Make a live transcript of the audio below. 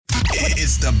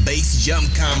It's the bass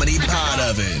jump comedy pod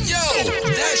oven. Yo,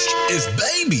 that is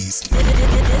babies.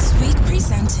 This week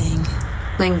presenting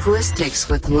Linguistics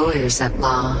with Lawyers at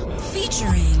Law.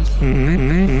 Featuring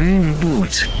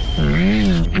Müünboot.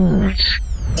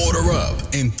 Order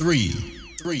up in 3,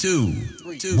 2,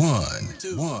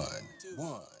 1.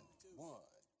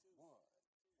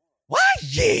 Why,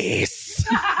 yes!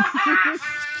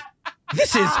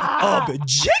 This is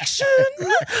Objection!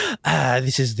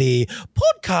 This is the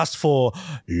podcast for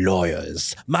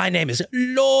lawyers. My name is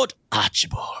Lord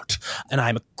Archibald, and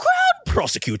I'm a crown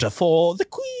prosecutor for the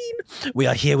Queen. We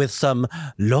are here with some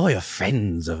lawyer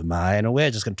friends of mine, and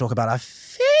we're just going to talk about our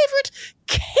favorite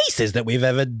cases that we've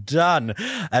ever done.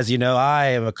 As you know, I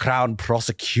am a crown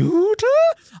prosecutor.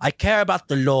 I care about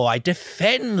the law. I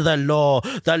defend the law.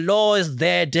 The law is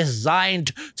there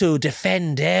designed to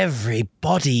defend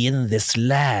everybody in this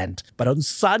land. But on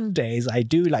Sundays, I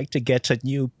do like to get a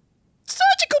new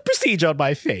surgical procedure on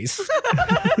my face.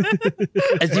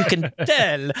 As you can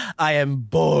tell, I am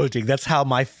balding. That's how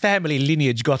my family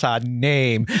lineage got our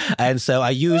name. And so I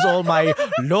use all my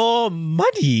law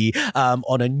money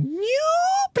on a new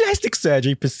plastic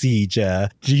surgery procedure.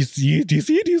 Do you see?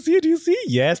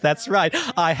 Yes, that's right.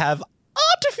 I have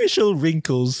artificial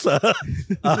wrinkles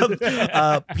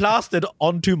plastered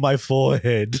onto my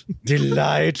forehead.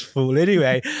 Delightful.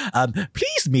 Anyway,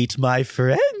 please meet my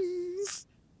friends.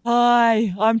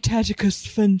 Hi, I'm Taticus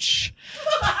Finch.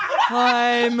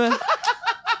 I'm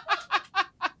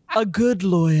a good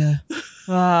lawyer.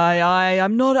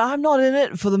 I'm not in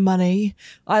it for the money.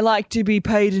 I like to be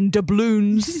paid in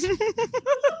doubloons.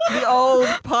 The old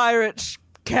pirate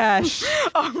cash.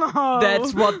 Oh.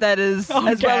 That's what that is,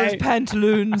 as well as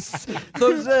pantaloons.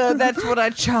 Those, that's what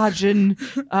I charge in.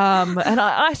 And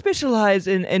I specialize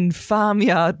in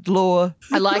farmyard law.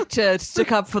 I like to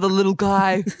stick up for the little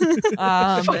guy.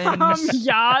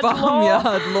 Farmyard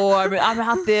law. I mean, I'm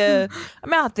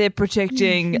out there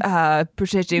protecting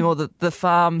all the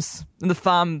farms and the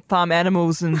farm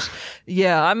animals, and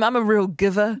yeah, I'm a real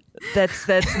giver.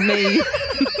 That's me.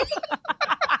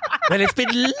 Well, it's been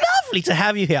lovely to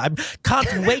have you here. I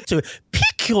can't wait to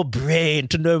pick your brain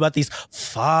to know about these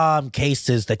farm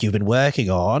cases that you've been working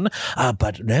on.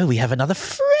 But no, we have another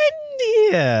friend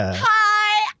here.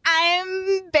 Hi,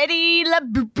 I'm Betty La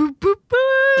Boop Boop Boop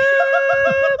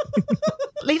Boop.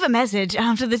 Leave a message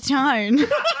after the tone.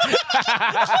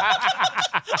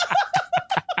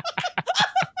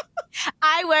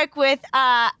 I work with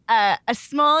a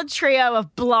small trio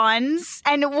of blondes,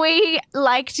 and we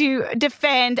like to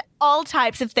defend all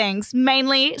types of things,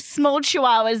 mainly small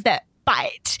Chihuahuas that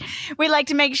bite. We like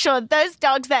to make sure those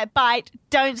dogs that bite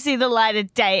don't see the light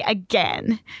of day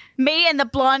again. Me and the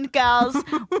blonde girls,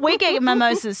 we get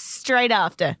mimosas straight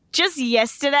after. Just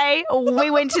yesterday, we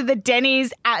went to the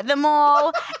Denny's at the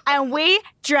mall, and we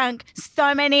drank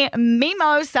so many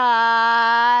mimosas.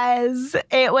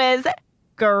 It was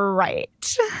great.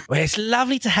 Well, it's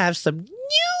lovely to have some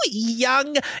new,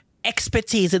 young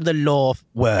expertise in the law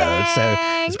world. Thanks. So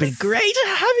it's been great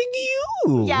having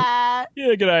you. Yeah.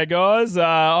 Yeah, g'day, guys.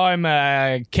 I'm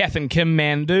Kath and Kim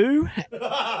Mandu.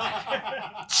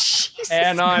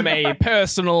 And I'm a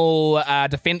personal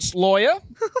defense lawyer.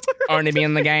 Only been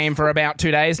in the game for about 2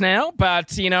 days now,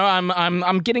 but you know,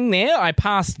 I'm getting there. I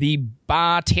passed the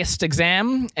bar test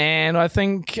exam, and I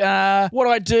think what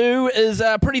I do is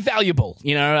pretty valuable.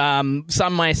 You know,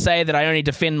 some may say that I only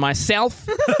defend myself,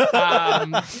 but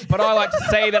I like to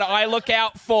say that I look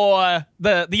out for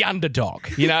the underdog.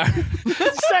 You know,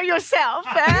 So yourself,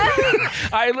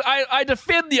 I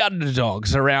defend the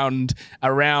underdogs around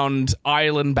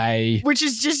Island Bay. which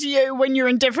is just you when you're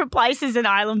in different places in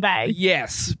Island Bay.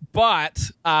 Yes,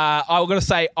 but I'm going to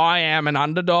say I am an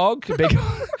underdog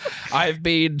because I've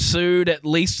been sued at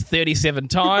least 37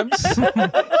 times.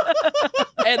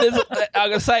 And I'm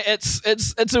going to say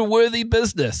it's a worthy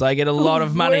business. I get a lot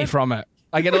of money from it.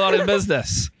 I get a lot of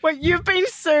business. Wait, you've been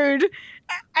sued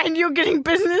and you're getting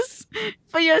business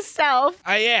for yourself?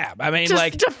 I am. I mean,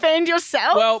 Just defend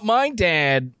yourself? Well, my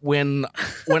dad, when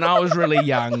I was really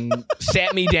young,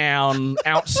 sat me down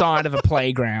outside of a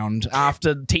playground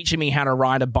after teaching me how to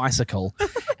ride a bicycle.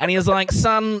 And he was like,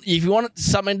 son, if you want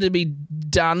something to be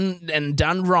done and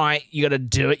done right, you got to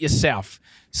do it yourself.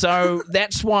 So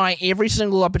that's why every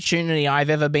single opportunity I've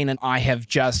ever been in, I have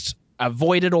just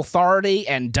avoided authority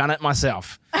and done it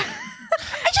myself. I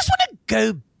just want to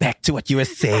go back to what you were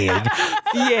saying.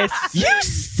 Yes. You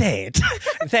said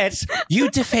that you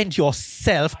defend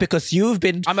yourself because you've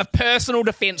been... I'm a personal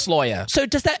defense lawyer. So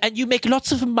does that... And you make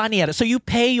lots of money at it. So you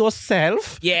pay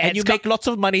yourself? Yeah, And you make lots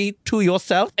of money to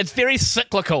yourself? It's very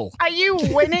cyclical. Are you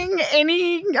winning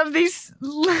any of these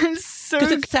suits?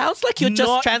 Because it sounds like you're just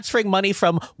Not- transferring money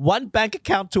from one bank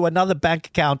account to another bank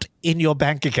account in your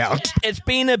bank account. It's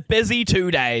been a busy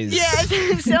 2 days. Yeah,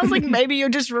 it sounds like maybe you're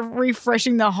just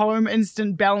refreshing the home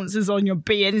instant balances on your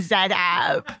BNZ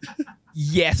app.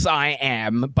 Yes, I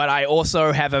am, but I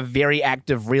also have a very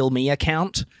active Real Me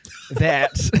account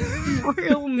that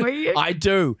Real me. I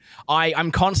do.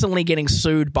 I'm constantly getting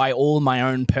sued by all my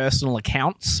own personal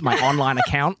accounts, my online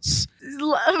accounts.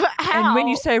 How? And when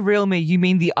you say real me, you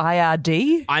mean the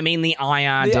IRD? I mean the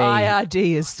IRD. The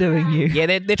IRD is suing you.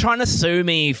 Yeah, they're trying to sue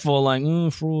me for like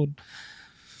fraud.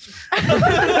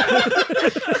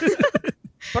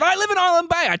 But I live in Island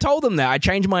Bay. I told them that. I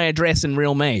changed my address in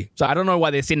Real Me. So I don't know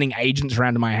why they're sending agents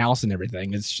around to my house and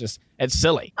everything. It's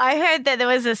silly. I heard that there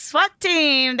was a SWAT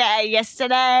team there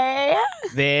yesterday.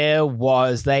 There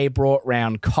was. They brought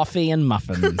round coffee and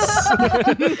muffins.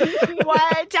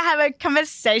 What? To have a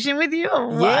conversation with you or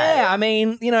what? Yeah, I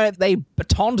mean, they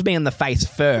batoned me in the face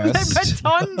first. They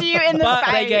batoned you in the But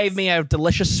face. they gave me a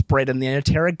delicious spread in the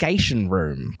interrogation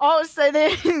room. Oh, so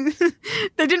they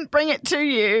didn't bring it to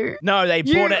you. No, they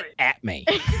brought it at me.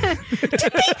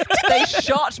 They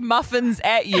shot muffins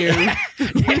at you.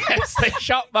 Yes, they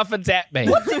shot muffins at me.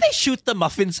 What did they shoot the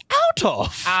muffins out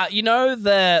of?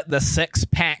 The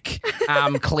 6-pack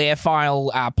clear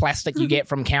file plastic you get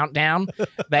from Countdown?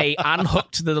 They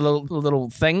unhooked the little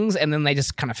things and then they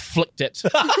just kind of flicked it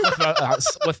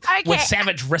with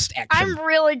savage wrist action. I'm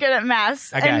really good at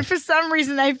maths. Okay. And for some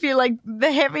reason, I feel like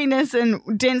the heaviness and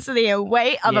density and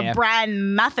weight of a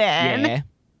bran muffin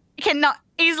cannot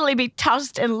easily be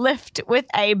tossed and lifted with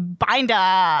a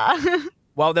binder.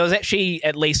 Well, there was actually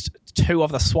at least 2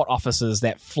 of the SWAT officers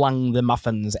that flung the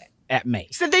muffins at me.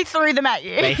 So they threw them at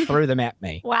you. They threw them at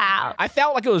me. Wow. I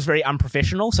felt like it was very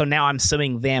unprofessional, so now I'm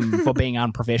suing them for being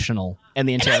unprofessional in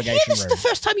the And I hear interrogation this is room. the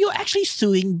first time you're actually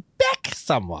suing back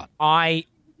someone.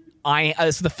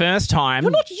 It's the first time.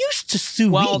 You're not used to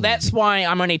suing. Well, that's why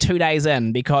I'm only 2 days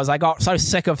in, because I got so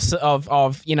sick of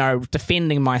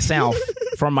defending myself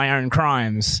from my own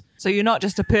crimes. So you're not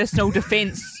just a personal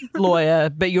defense lawyer,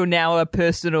 but you're now a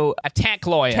personal Attack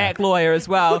lawyer. attack lawyer as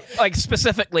well. Like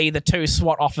specifically the 2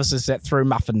 SWAT officers that threw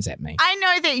muffins at me. I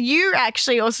know that you're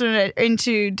actually also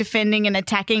into defending and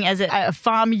attacking as a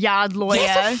farmyard lawyer.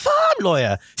 Yes, a farm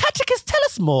lawyer. Taticus, tell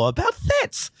us more about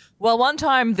that. Well, one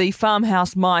time the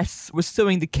farmhouse mice were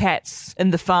suing the cats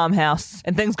in the farmhouse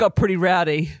and things got pretty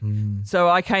rowdy. So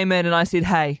I came in and I said,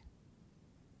 hey,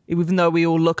 even though we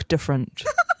all look different,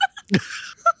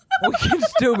 we can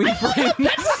still be friends.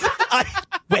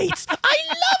 Wait, I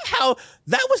love how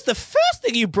that was the first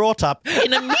thing you brought up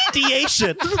in a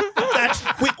mediation,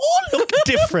 that we all look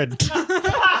different.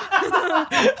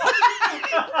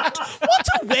 What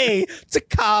a way to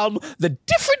calm the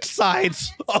different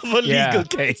sides of a legal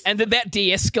case. And did that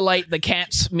de-escalate the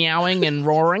cats meowing and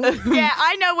roaring? Yeah,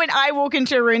 I know when I walk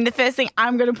into a room, the first thing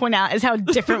I'm going to point out is how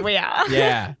different we are.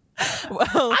 Yeah.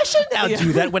 Well, I shall now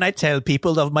do that when I tell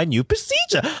people of my new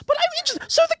procedure. But I'm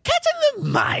interested. So the cat and the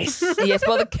mice. yes,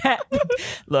 well, the cat.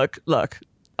 Look.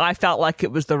 I felt like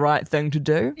it was the right thing to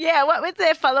do. Yeah, what was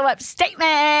their follow-up statement?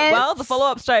 Well, the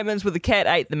follow-up statements were the cat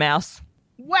ate the mouse.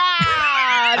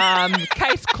 Wow.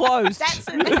 Case closed.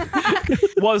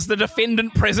 Was the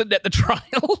defendant present at the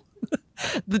trial?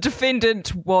 The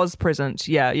defendant was present.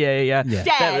 Yeah.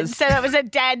 Dead. So it was a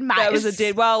dead mouse. That was a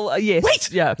dead. Well, yes.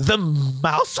 Wait, Yeah. the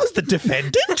mouse was the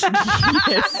defendant?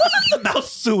 Yes. Wasn't the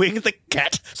mouse suing the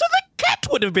cat? So the cat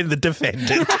would have been the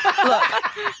defendant. Look,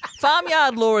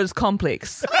 farmyard law is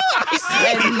complex.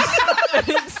 And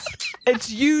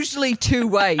it's usually 2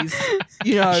 ways,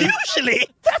 Usually,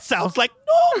 that sounds like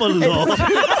normal law. like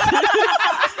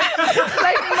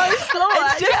most law.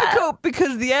 It's difficult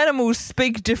because the animals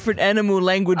speak different animal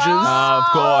languages. Of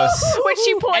course. Which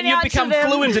you point And you've out become to them.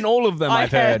 fluent in all of them,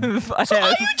 I've heard. I So are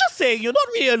have. you just saying you're not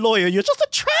really a lawyer, you're just a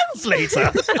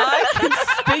translator? I can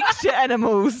speak to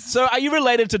animals. So are you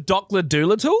related to Dr.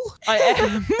 Doolittle? I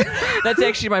am. That's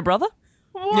actually my brother.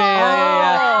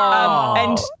 Yeah.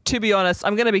 And to be honest,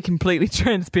 I'm going to be completely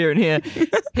transparent here.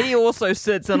 He also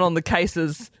sits in on the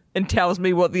cases and tells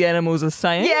me what the animals are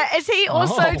saying. Yeah, is he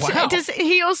also wow. does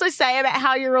he also say about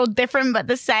how you're all different but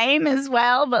the same as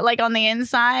well, but like on the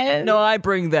inside? No, I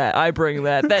bring that.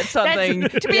 That's something.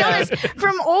 To be honest,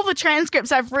 from all the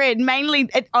transcripts I've read, mainly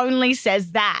it only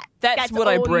says that. That's what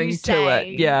I all bring you to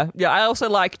say. it. Yeah. I also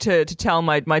like to tell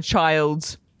my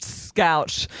child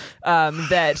scout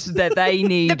that they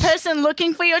need. The person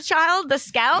looking for your child, the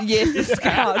scout? Yes, the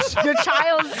scout. Your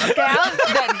child's scout?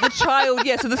 The child,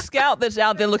 yeah, so the scout that's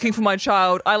out there looking for my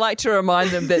child, I like to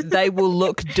remind them that they will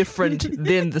look different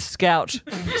than the scout.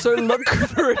 So look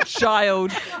for a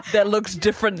child that looks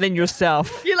different than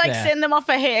yourself. You send them off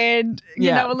ahead,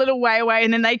 you know, a little way away,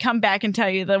 and then they come back and tell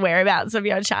you the whereabouts of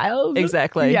your child.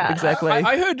 Exactly. Yeah. Exactly.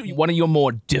 I heard one of your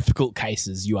more difficult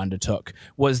cases you undertook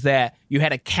was that you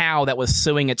had a cow that was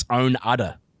suing its own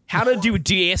udder. How did you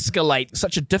de-escalate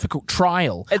such a difficult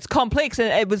trial? It's complex, and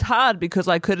it was hard because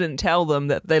I couldn't tell them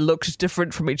that they looked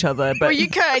different from each other. But Well, you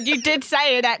could. You did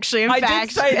say it, actually, in I fact.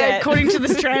 did say that. According to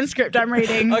this transcript I'm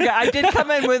reading. Okay, I did come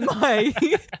in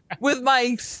with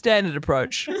my standard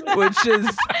approach, which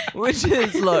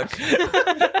is look,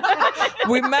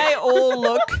 we may all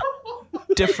look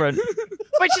different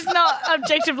Which is not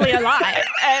objectively a lie.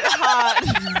 at heart.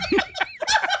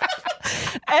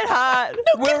 At heart,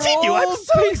 we're continue. all I'm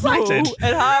so people. excited.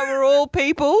 At heart, we're all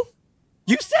people.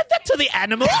 You said that to the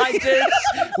animals? I did.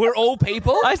 We're all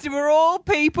people? I said we're all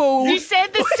people. You said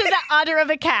this to the udder of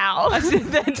a cow. I said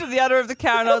that to the udder of the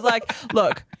cow, and I was like,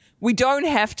 look, we don't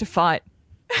have to fight.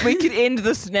 We could end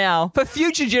this now for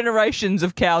future generations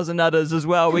of cows and udders as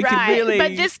well. We could really.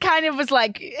 But this kind of was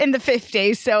in the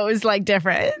 50s, so it was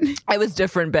different. It was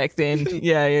different back then.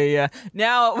 Yeah.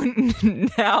 Now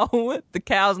the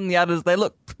cows and the udders, they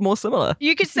look more similar.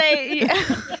 You could say,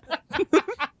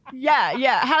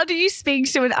 yeah. How do you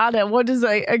speak to an udder? What does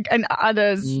an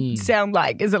udder sound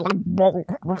like? Is it like?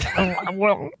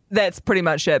 That's pretty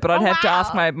much it. But I'd have to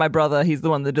ask my brother. He's the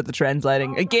one that did the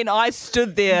translating. Again, I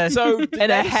stood there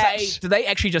in a hat. Did they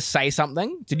actually just say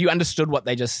something? Did you understood what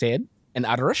they just said in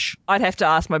udderish? I'd have to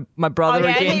ask my brother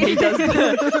Okay. again. He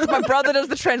does my brother does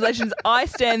the translations. I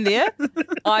stand there.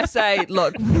 I say,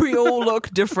 look, we all look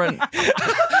different.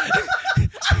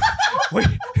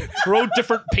 We're all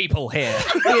different people here.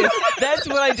 Yes, that's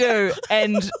what I do.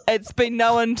 And it's been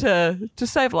known to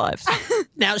save lives.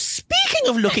 Now, speaking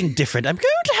of looking different, I'm going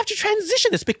to have to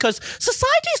transition this because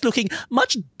society is looking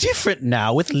much different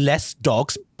now with less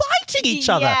dogs biting each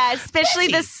other. Yeah, especially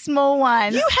Bessie, the small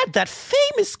ones. You had that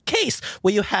famous case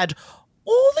where you had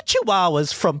all the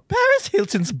Chihuahuas from Paris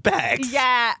Hilton's bags.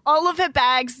 Yeah, all of her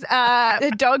bags.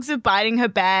 Her dogs are biting her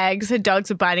bags. Her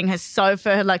dogs are biting her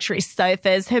sofa, her luxury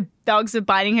sofas. Her dogs are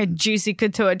biting her juicy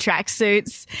couture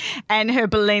tracksuits and her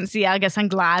Balenciaga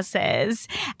sunglasses.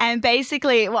 And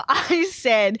basically, what I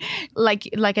said, like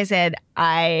I said,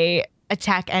 I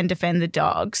attack and defend the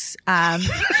dogs. Wait,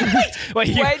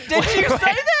 Wait, did you say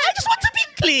that? I just want to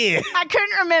be clear. I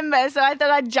couldn't remember, so I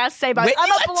thought I'd just say both. When I'm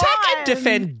you a attack and blonde.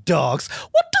 defend dogs,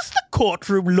 what does the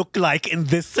courtroom look like in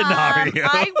this scenario?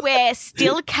 I wear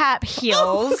steel cap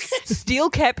heels. Steel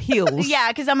cap heels. Yeah,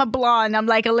 because I'm a blonde. I'm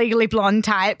like a legally blonde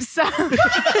type. So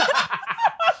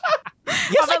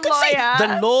Yes, I'm I a could see lawyer.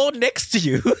 the law next to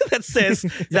you that says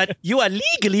that you are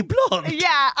legally blonde.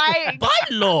 yeah, By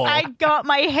law. I got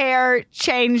my hair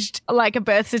changed like a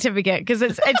birth certificate because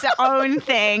it's its own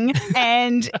thing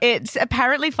and it's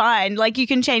apparently fine. Like you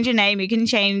can change your name, you can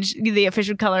change the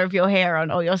official color of your hair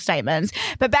on all your statements.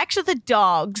 But back to the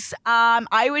dogs,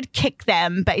 I would kick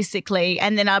them basically,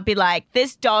 and then I'd be like,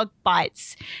 "This dog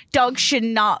bites. Dogs should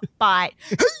not bite."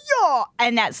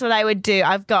 And that's what I would do.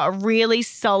 I've got really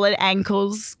solid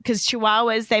ankles because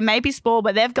Chihuahuas, they may be small,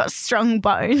 but they've got strong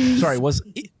bones. Sorry, was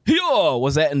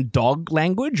that in dog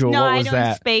language or No, what I was don't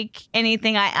that? speak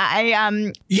anything.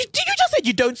 You just said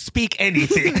you don't speak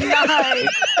anything. No.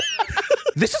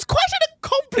 This is quite an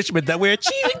accomplishment that we're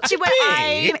achieving But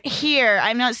today. I'm here.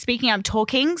 I'm not speaking, I'm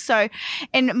talking. So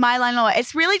in my line of law,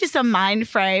 it's really just a mind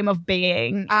frame of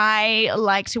being. I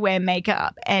like to wear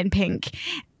makeup and pink.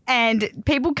 And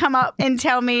people come up and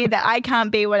tell me that I can't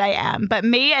be what I am. But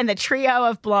me and the trio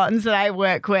of blondes that I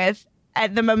work with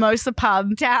at the Mimosa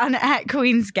Pub down at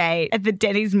Queensgate at the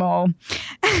Denny's Mall.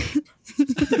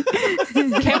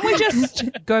 Can we just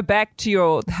go back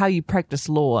to how you practice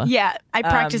law? Yeah, I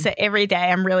practice it every day.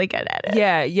 I'm really good at it.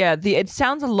 Yeah. It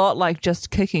sounds a lot like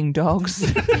just kicking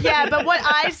dogs. Yeah, but what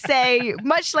I say,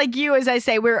 much like you, as I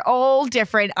say, we're all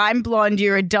different. I'm blonde,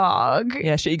 you're a dog.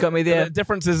 Yeah, shit, you got me The there.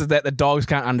 difference is that the dogs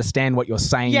can't understand what you're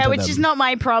saying Yeah, to which them. is not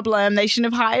my problem. They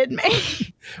shouldn't have hired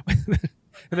me.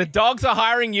 The dogs are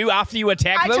hiring you after you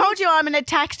attack I them? told you I'm an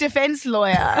attack defense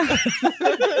lawyer.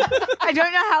 I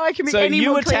don't know how I can be So any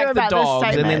you more clear attack the about this dogs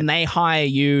and statement. then they hire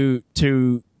you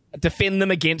to defend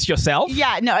them against yourself?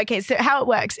 Yeah, no, okay, so how it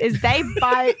works is they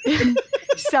bite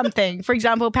something. For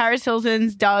example, Paris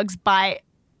Hilton's dogs bite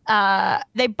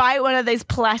they bite one of these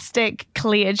plastic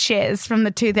clear chairs from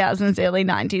the 2000s, early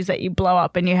 90s that you blow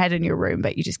up and you had in your room,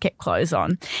 but you just kept clothes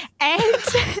on. And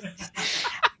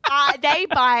they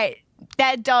bite.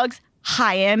 Their dogs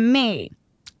hire me.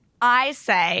 I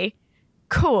say,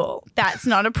 cool, that's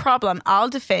not a problem. I'll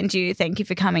defend you. Thank you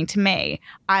for coming to me.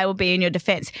 I will be in your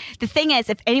defense. The thing is,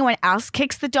 if anyone else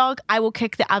kicks the dog, I will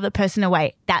kick the other person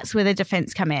away. That's where the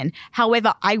defense come in.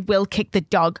 However, I will kick the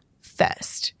dog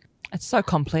first. It's so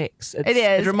complex. It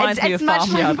is. It reminds me of much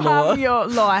farmyard like law.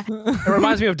 farmyard law. It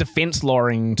reminds me of defense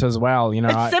lawing as well. You know,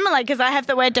 It's similar because I have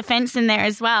the word defense in there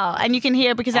as well. And you can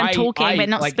hear because I'm talking but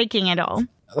not speaking at all.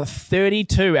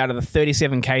 32 out of the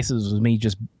 37 cases was me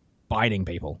just biting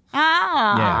people.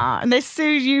 And they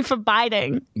sued you for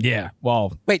biting. Yeah,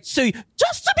 well. Wait, so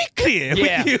just to be clear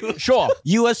Yeah, with you, sure.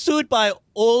 you were sued by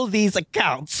all these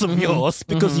accounts of yours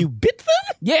because you bit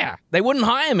them? Yeah, they wouldn't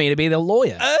hire me to be their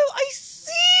lawyer. Oh, I see.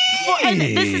 And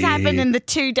this has happened in the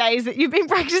 2 days that you've been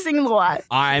practicing law.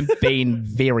 I've been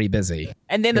very busy.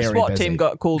 And then the Very SWAT busy. team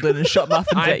got called in and shot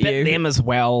muffins I at bit you. them as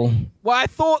well. Well, I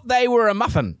thought they were a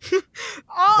muffin.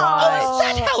 Oh,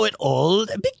 is that how it all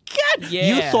began?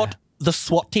 Yeah. You thought the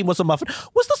SWAT team was a muffin.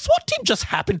 Was the SWAT team just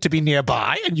happened to be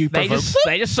nearby and you They provoked just them?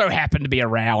 they just so happen to be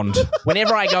around.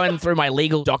 Whenever I go in through my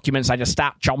legal documents, I just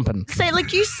start chomping. So,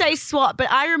 like, you say SWAT,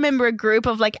 but I remember a group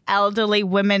of, like, elderly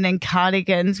women in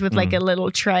cardigans with, like, a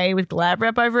little tray with glad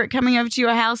wrap over it coming over to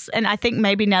your house. And I think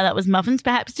maybe now that was muffins,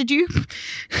 perhaps. Did you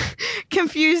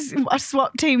confuse a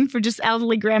SWAT team for just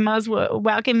elderly grandmas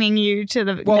welcoming you to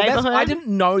the neighborhood? I didn't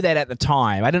know that at the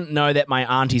time. I didn't know that my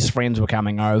auntie's friends were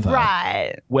coming over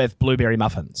Right. with blueberry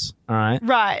muffins. All right.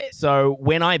 Right. So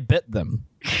when I bit them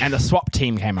and the SWAT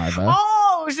team came over,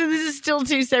 Oh, so this is still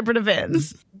two separate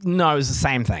events. no, it was the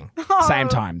same thing, same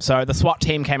time. So the SWAT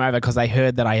team came over because they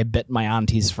heard that I had bit my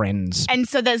auntie's friends. And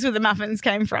so that's where the muffins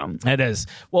came from. It is.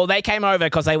 Well, they came over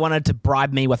because they wanted to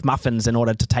bribe me with muffins in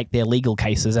order to take their legal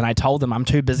cases, and I told them I'm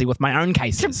too busy with my own To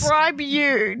cases. bribe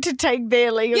you to take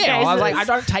their legal Yeah, cases. I was like, I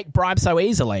don't take bribes so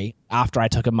easily after I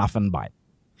took a muffin bite.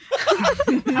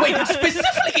 Wait,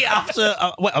 specifically after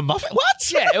a muffin?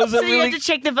 What? Yeah, it was So a you really... had to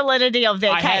check the validity of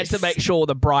their I had case. to make sure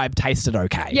the bribe tasted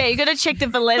okay. Yeah, you got to check the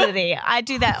validity. I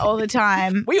do that all the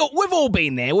time. We've all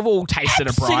been there. We've all tasted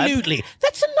a bribe. Absolutely.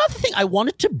 That's another thing I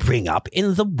wanted to bring up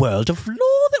in the world of law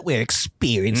that we're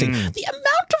experiencing. The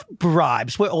amount of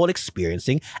bribes we're all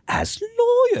experiencing as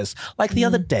lawyers. Like the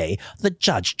other day, the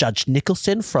Judge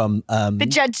Nicholson from... The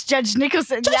Judge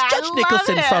Nicholson. Judge Yeah, I love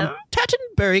Nicholson him. from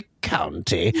Tattenbury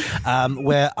County,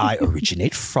 where I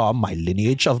originate from, my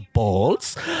lineage of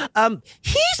balds.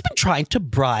 He's been trying to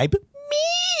bribe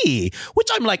me, which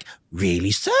I'm like,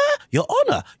 really, sir? Your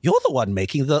Honor, you're the one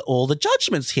making all the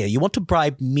judgments here. You want to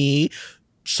bribe me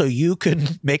so you can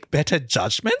make better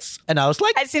judgments? And I was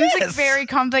like, It seems like yes. very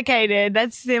complicated.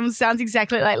 That sounds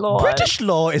exactly like law. British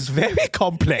law is very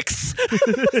complex.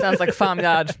 Sounds like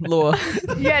farmyard law.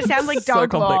 Yeah, it sounds like So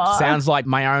dog complex. law. Sounds like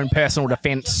my own personal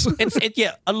defense.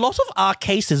 Yeah, a lot of our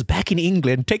cases back in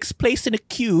England takes place in a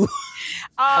queue.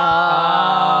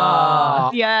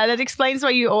 Yeah, that explains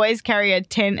why you always carry a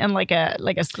tent and like a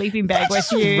sleeping bag with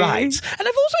That's you. right. And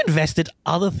I've also invested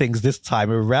other things this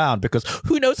time around because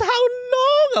who knows how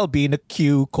long I'll be in a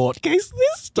queue court case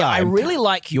this time. I really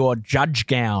like your judge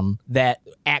gown that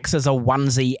acts as a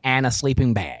onesie and a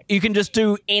sleeping bag. You can just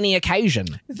do any occasion.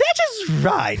 That is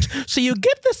right. So you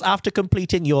get this after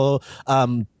completing your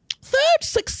third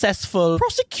successful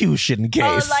prosecution case.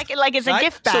 Oh, like it's a Right?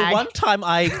 gift bag. So one time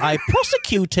I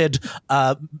prosecuted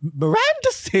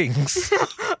Miranda Sings.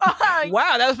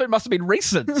 Wow, that must have been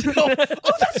recent. Oh,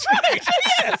 that's right.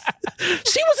 Yes.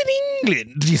 She was in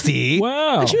England, you see.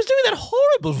 Wow. And she was doing that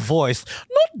horrible voice,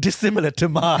 not dissimilar to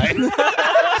mine.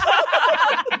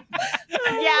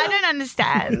 Yeah, I don't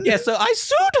understand. Yeah, so I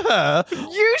sued her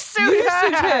You sued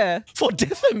her. for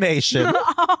defamation.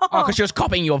 Oh, because she was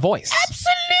copying your voice.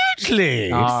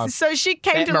 Absolutely. So she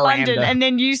came That to Miranda. London and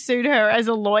then you sued her as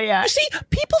a lawyer. You see,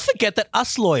 people forget that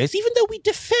us lawyers, even though we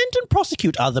defend and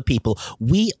prosecute other people,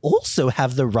 we also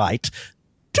have the right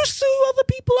to sue other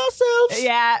people ourselves.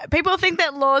 Yeah, people think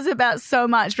that law is about so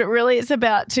much, but really it's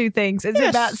about two things. It's Yes.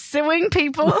 about suing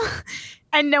people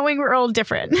and knowing we're all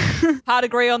different. Hard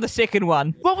agree on the second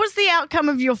one. What was the outcome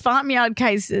of your farmyard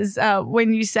cases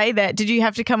when you say that? Did you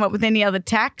have to come up with any other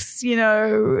tax,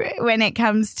 when it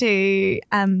comes to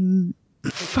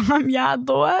farmyard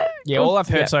law? Yeah, all I've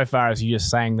heard so far is you just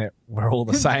saying that we're all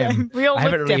the same. We all I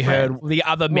haven't look really different. heard the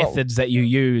other methods that you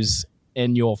use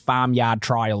in your farmyard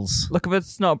trials. Look, if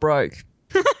it's not broke.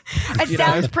 It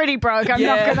sounds pretty broke, I'm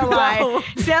not going to lie.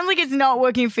 It sounds like it's not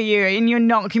working for you and you're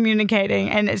not communicating,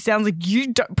 and it sounds like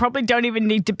you probably don't even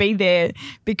need to be there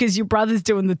because your brother's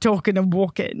doing the talking and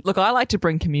walking. Look, I like to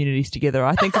bring communities together.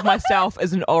 I think of myself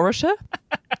as an orator.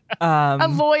 A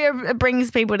lawyer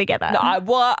brings people together.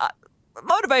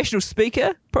 Motivational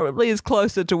speaker probably is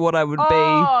closer to what I would be.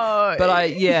 Oh. But I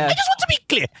just want to be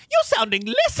clear. You're sounding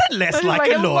less and less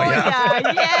like a lawyer.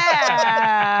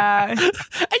 Yeah. And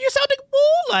you're sounding more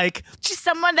like Just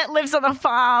someone that lives on a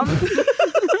farm.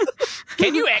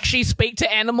 Can you actually speak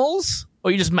to animals? Or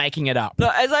are you just making it up?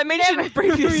 No, as I mentioned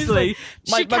previously,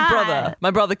 my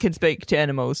brother can speak to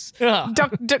animals.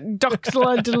 Dr.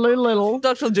 Doodle.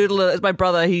 Dr. Doodle is my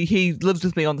brother. He lives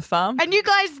with me on the farm. And you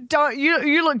guys don't.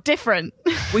 You look different.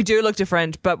 We do look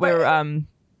different, but we're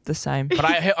the same. But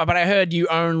I heard you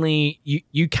only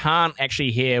you can't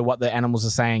actually hear what the animals are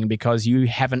saying because you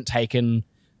haven't taken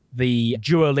the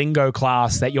Duolingo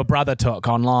class that your brother took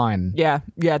online. Yeah,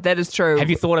 that is true. Have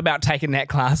you thought about taking that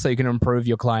class so you can improve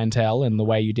your clientele and the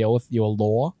way you deal with your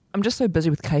law? I'm just so busy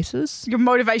with cases. You're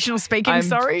motivational speaking, I'm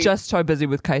sorry? just so busy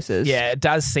with cases. Yeah, it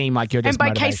does seem like you're just And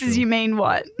by cases, you mean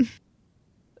what?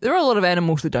 There are a lot of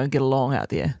animals that don't get along out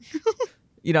there.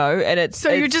 And it's...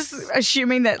 So you're just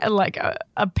assuming that like a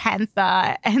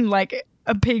panther and like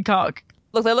a peacock.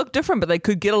 Look, they look different, but they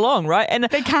could get along, right? And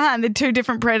They can't. They're two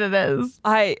different predators.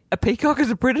 a peacock is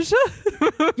a predator?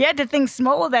 Yeah, the thing's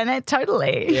smaller than it,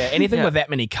 totally. Yeah, anything with that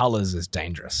many colours is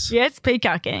dangerous. Yeah, it's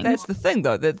peacocking. That's the thing,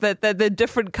 though. They're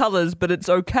different colours, but it's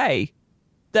okay.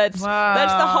 That's the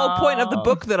whole point of the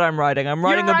book that I'm writing. I'm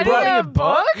writing You're writing a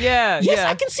book? Yeah, Yes, yeah.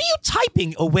 I can see you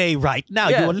typing away right now.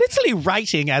 Yeah. You are literally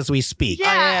writing as we speak. Yeah,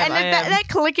 I am. that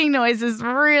clicking noise is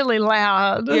really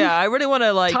loud. Yeah, I really want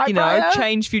to Typewriter?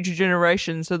 change future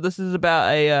generations. So this is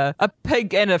about a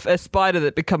pig and a spider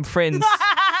that become friends.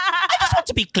 I just want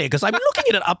to be clear because I'm looking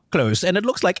at it up close and it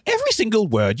looks like every single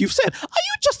word you've said. Are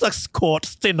you just a court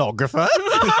stenographer?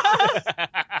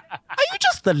 Are you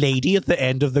just the lady at the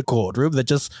end of the courtroom that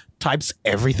just types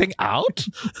everything out?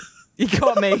 You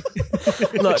got me.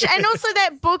 Look, And also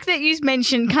that book that you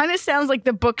mentioned kind of sounds like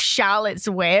the book Charlotte's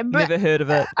Web. never heard of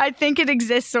it. I think it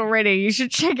exists already. You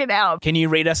should check it out. Can you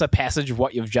read us a passage of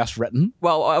what you've just written?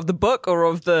 Well, of the book or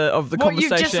of the What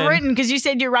conversation? you've just written, because you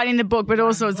said you're writing the book, but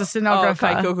also as a Oh, stenographer.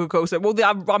 okay, cool. So,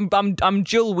 I'm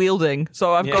dual wielding.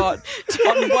 So I've got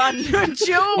on one.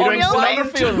 Jill You're doing Wheeler.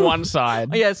 stenography on one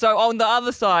side. Yeah, so on the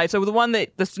other side, so the one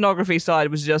that the stenography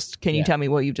side was just, can you tell me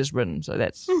what you've just written? So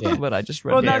that's what I just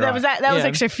wrote. Well, no, Yeah, that was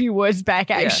actually a few words back,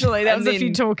 actually. That And was a few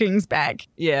then- talkings back.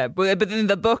 Yeah, but then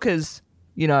the book is,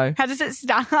 How does it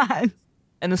start?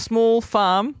 in a small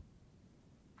farm,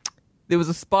 there was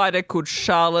a spider called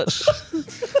Charlotte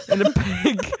and a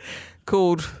pig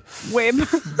called Web.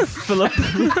 Philip.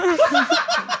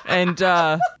 And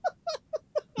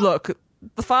look,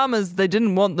 the farmers, they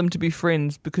didn't want them to be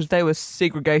friends because they were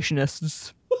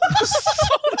segregationists.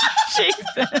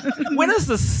 Jesus. When is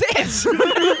this set?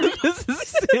 This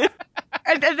is it.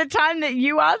 At the time that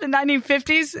you are, the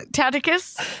 1950s,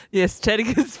 Tauticus, Yes,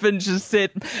 Teddy's Finch is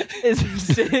set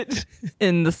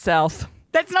in the south.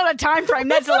 that's not a time frame,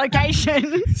 that's a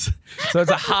location. So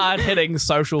it's a hard-hitting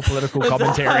social political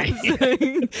commentary.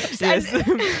 Yes.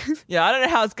 Yeah, I don't know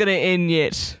how it's going to end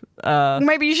yet.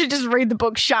 Maybe you should just read the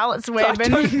book Charlotte's Web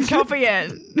and copy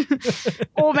it.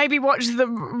 Or maybe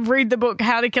read the book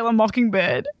How to Kill a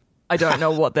Mockingbird. I don't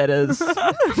know what that is.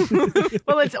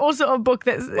 Well, it's also a book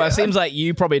that's... Well, it seems like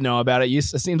you probably know about it. It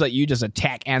seems like you just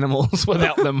attack animals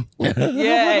without them. Yeah,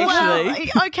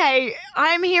 actually. Well, okay,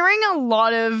 I'm hearing a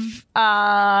lot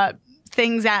of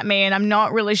things at me, and I'm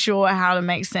not really sure how to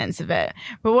make sense of it.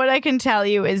 But what I can tell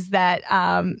you is that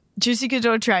Juicy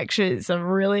Couture tracksuits are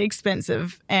really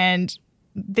expensive, and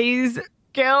these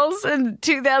girls in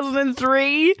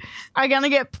 2003 are going to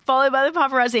get followed by the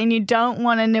paparazzi, and you don't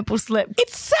want a nipple slip. It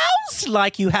sounds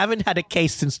like you haven't had a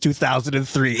case since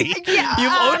 2003. Yeah.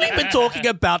 You've only been talking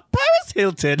about Paris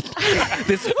Hilton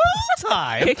this whole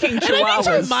time. Kicking And I need to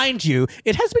chihuahuas. remind you,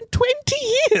 it has been 20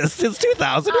 years since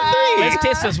 2003. Let's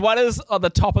test this. What is on the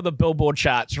top of the Billboard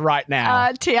charts right now?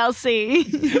 TLC.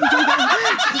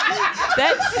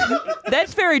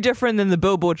 That's very different than the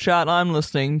Billboard chart I'm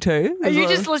listening to. Are you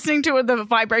just listening to the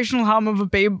vibrational hum of a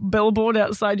billboard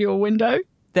outside your window?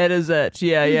 That is it.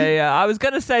 Yeah. I was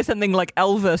going to say something like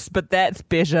Elvis, but that's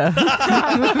better.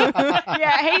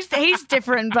 Yeah, he's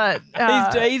different, but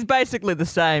He's basically the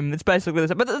same. It's basically the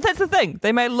same. But that's the thing.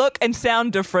 They may look and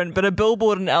sound different, but a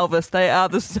Billboard and Elvis, they are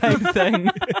the same thing.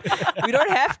 We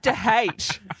don't have to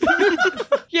hate.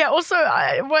 yeah. Also,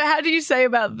 how do you say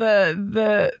about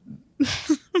the?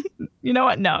 You know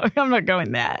what? No, I'm not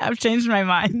going there. I've changed my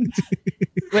mind.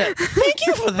 Well, thank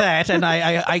you for that. And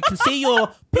I can see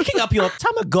you're picking up your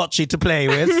Tamagotchi to play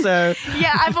with. So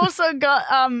Yeah, I've also got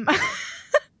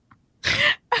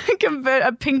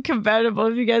a pink convertible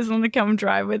if you guys want to come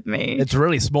drive with me. It's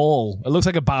really small. It looks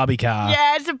like a Barbie car.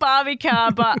 Yeah, it's a Barbie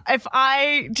car, but if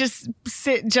I just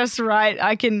sit just right,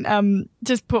 I can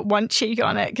just put one cheek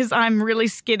on it because I'm really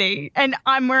skinny and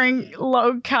I'm wearing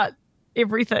low-cut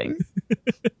everything.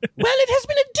 Well, it has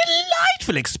been a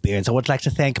delightful experience. I would like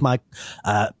to thank my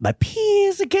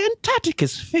peers again,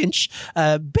 Taticus Finch,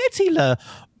 Betty La,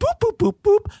 boop, boop, boop,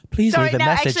 boop. Please Sorry, leave a no,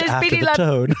 message actually, it's after Betty the La,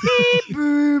 tone. beep,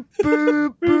 boop,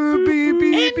 boop, boop, beep,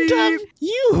 beep, And beep.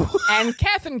 you. And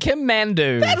Kath and Kim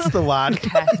Mandu. That's the one.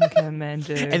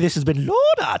 Commander. And this has been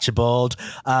Lord Archibald,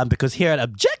 because here at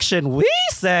Objection, we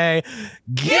say,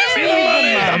 give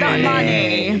me the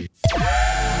money.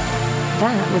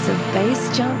 That was a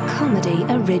Bass Jump Comedy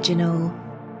original.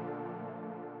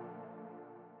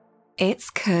 It's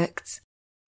cooked.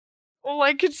 All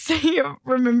I could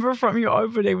remember from your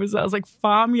opening was I was like,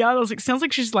 farmyard. I was like, sounds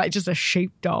like she's like just a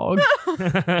sheepdog.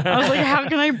 I was like, how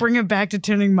can I bring her back to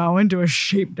turning Mo into a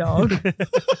sheepdog?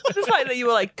 It's like that you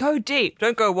were like, go deep,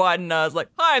 don't go wide. And I was like,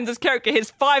 hi, I'm this character.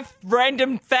 Here's 5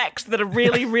 random facts that are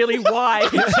really, really wide.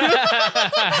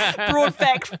 Broad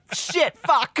facts. Shit,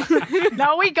 fuck.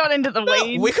 No, we got into the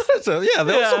weeds. We got to, yeah,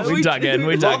 there was some We dug in.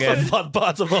 We dug lots in. of fun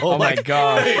parts of the whole. Oh my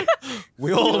God.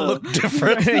 We all look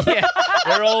different. Yeah,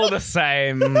 we're all the same.